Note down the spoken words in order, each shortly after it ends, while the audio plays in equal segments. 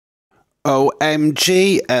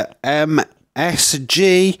OMG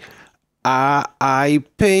MSG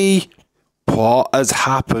RIP. What has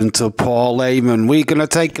happened to Paul Heyman? We're going to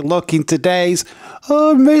take a look in today's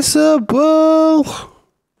Unmissable.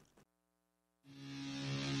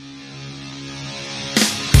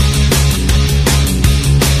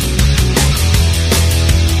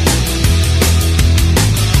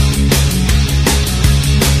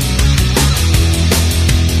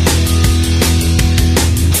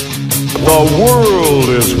 The world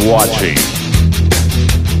is watching.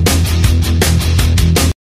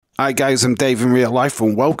 Hi guys, I'm Dave in real life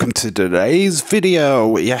and welcome to today's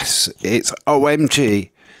video. Yes, it's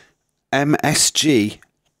OMG MSG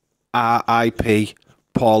RIP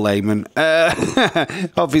Paul Heyman.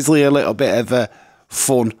 Obviously a little bit of a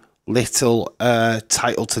fun little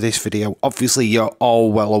title to this video. Obviously you're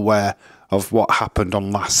all well aware of what happened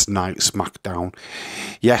on last night's Smackdown.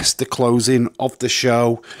 Yes, the closing of the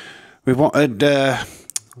show. We wanted, the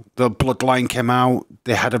Bloodline came out.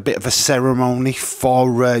 They had a bit of a ceremony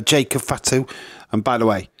for Jacob Fatu. And by the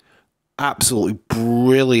way, absolutely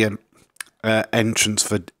brilliant entrance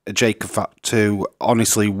for Jacob Fatu.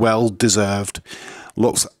 Honestly, well deserved.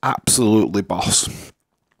 Looks absolutely boss.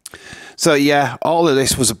 So yeah, all of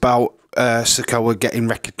this was about Sikoa getting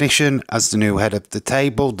recognition as the new head of the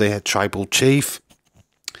table, the tribal chief.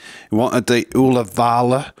 He wanted the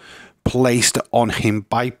Ulavala placed on him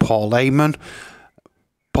by Paul Heyman.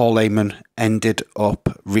 Paul Heyman ended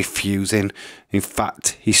up refusing. In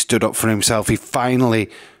fact, he stood up for himself. He finally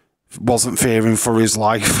wasn't fearing for his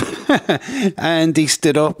life. And he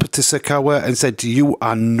stood up to Sikoa and said, "You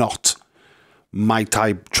are not my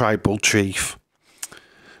tribal chief."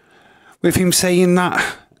 With him saying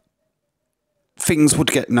that, things would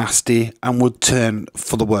get nasty and would turn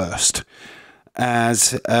for the worst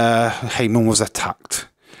as Heyman was attacked.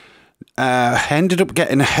 Ended up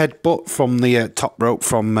getting a headbutt from the top rope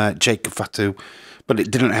from Jacob Fatu, but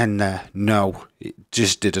it didn't end there. No, it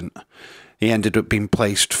just didn't. He ended up being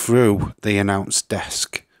placed through the announce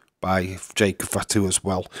desk by Jacob Fatu as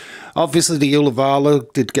well. Obviously, the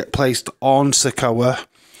Ulavala did get placed on Sikoa.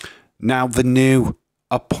 Now the new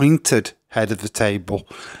appointed head of the table.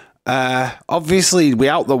 Obviously,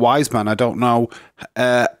 without the wise man, I don't know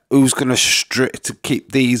who's going to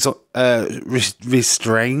keep these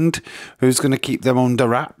restrained, who's going to keep them under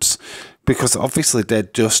wraps, because obviously they're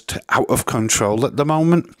just out of control at the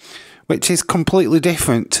moment, which is completely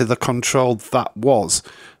different to the control that was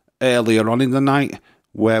earlier on in the night,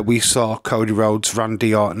 where we saw Cody Rhodes,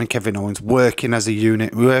 Randy Orton and Kevin Owens working as a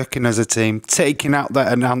unit, working as a team, taking out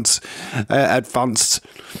their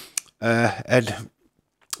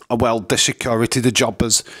the security, the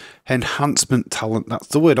jobbers, enhancement talent. That's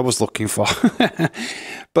the word I was looking for.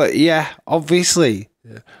 But yeah, obviously,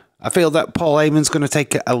 I feel that Paul Heyman's going to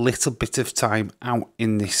take a little bit of time out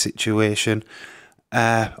in this situation.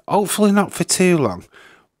 Hopefully not for too long,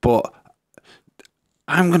 but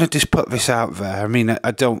I'm going to just put this out there. I mean,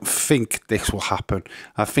 I don't think this will happen.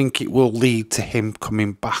 I think it will lead to him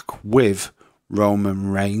coming back with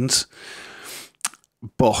Roman Reigns.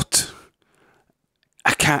 But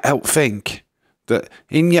I can't help think that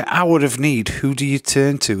in your hour of need, who do you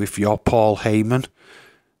turn to if you're Paul Heyman?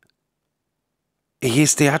 He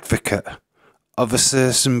is the advocate of a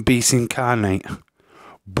certain beast incarnate,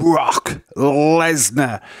 Brock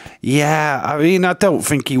Lesnar. Yeah, I mean, I don't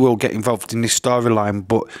think he will get involved in this storyline,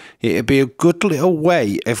 but it'd be a good little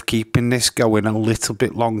way of keeping this going a little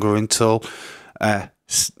bit longer until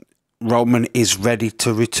Roman is ready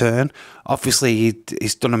to return. Obviously,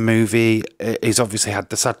 he's done a movie. He's obviously had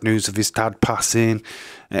the sad news of his dad passing.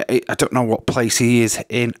 I don't know what place he is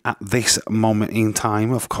in at this moment in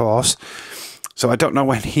time, of course. So I don't know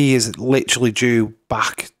when he is literally due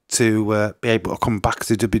back to be able to come back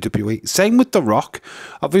to WWE. Same with The Rock.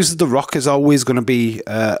 Obviously, The Rock is always going to be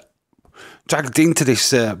dragged into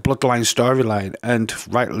this Bloodline storyline, and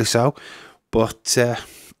rightly so. But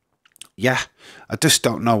yeah, I just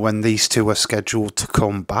don't know when these two are scheduled to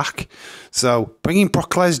come back. So bringing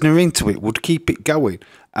Brock Lesnar into it would keep it going.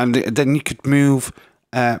 And then you could move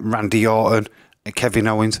Randy Orton and Kevin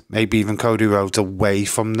Owens, maybe even Cody Rhodes, away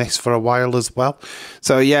from this for a while as well.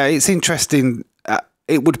 So yeah, it's interesting.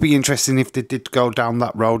 It would be interesting if they did go down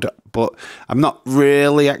that road, but I'm not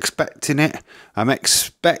really expecting it. I'm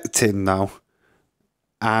expecting, though,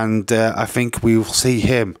 and I think we will see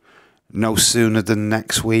him no sooner than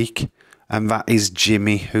next week, and that is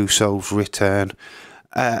Jimmy Uso's return.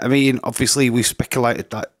 I mean, obviously, we speculated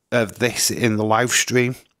that this in the live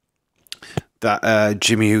stream, that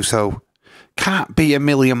Jimmy Uso can't be a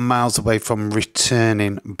million miles away from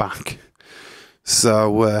returning back.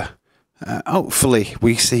 So, Hopefully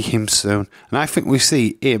we see him soon, and I think we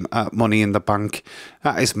see him at Money in the Bank.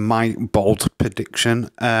 That is my bold prediction.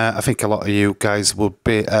 I think a lot of you guys will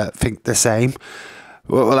be think the same.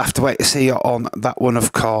 We'll have to wait to see on that one,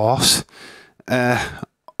 of course.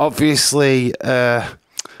 Obviously,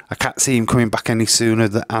 I can't see him coming back any sooner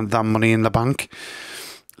than Money in the Bank.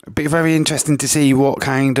 It'd be very interesting to see what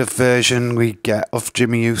kind of version we get of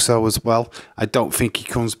Jimmy Uso as well. I don't think he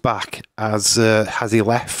comes back as has he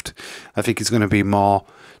left. I think he's going to be more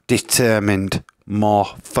determined, more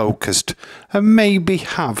focused, and maybe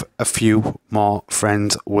have a few more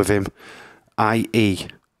friends with him, i.e.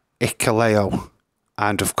 Ikaleo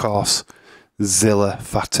and, of course, Zilla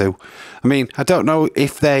Fatu. I mean, I don't know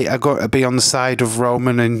if they are going to be on the side of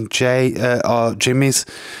Roman and Jay or Jimmy's,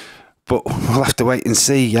 but we'll have to wait and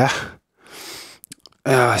see, yeah?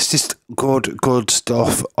 It's just good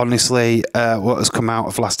stuff, honestly, what has come out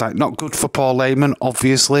of last night. Not good for Paul Heyman,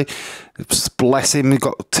 obviously. Bless him, he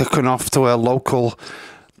got taken off to a local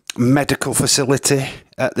medical facility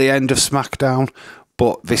at the end of Smackdown.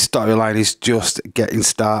 But this storyline is just getting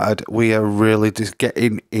started. We are really just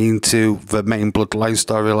getting into the main Bloodline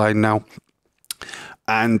storyline now.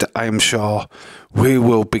 And I am sure we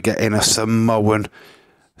will be getting a Samoan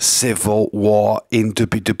civil war in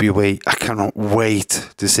WWE. I cannot wait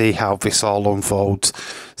to see how this all unfolds.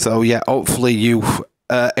 So yeah, hopefully you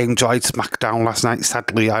enjoyed Smackdown last night.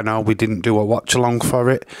 Sadly, I know we didn't do a watch along for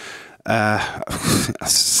it. I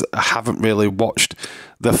haven't really watched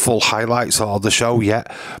the full highlights or the show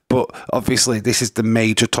yet, but obviously this is the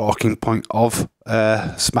major talking point of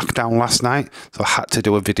Smackdown last night, so I had to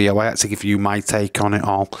do a video. I had to give you my take on it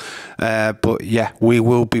all. But yeah, we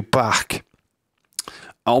will be back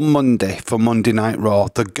on Monday for Monday Night Raw,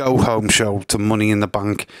 the go-home show to Money in the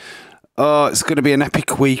Bank. Oh, it's going to be an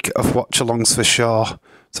epic week of watch-alongs for sure.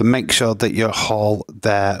 So make sure that you're all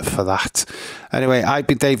there for that. Anyway, I've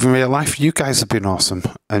been Dave in real life. You guys have been awesome.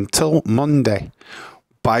 Until Monday.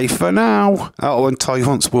 Bye for now. Oh, and toy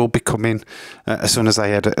hunts will be coming as soon as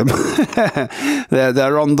I edit them.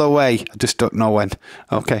 they're on the way. I just don't know when.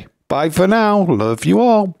 Okay. Bye for now. Love you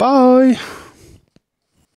all. Bye.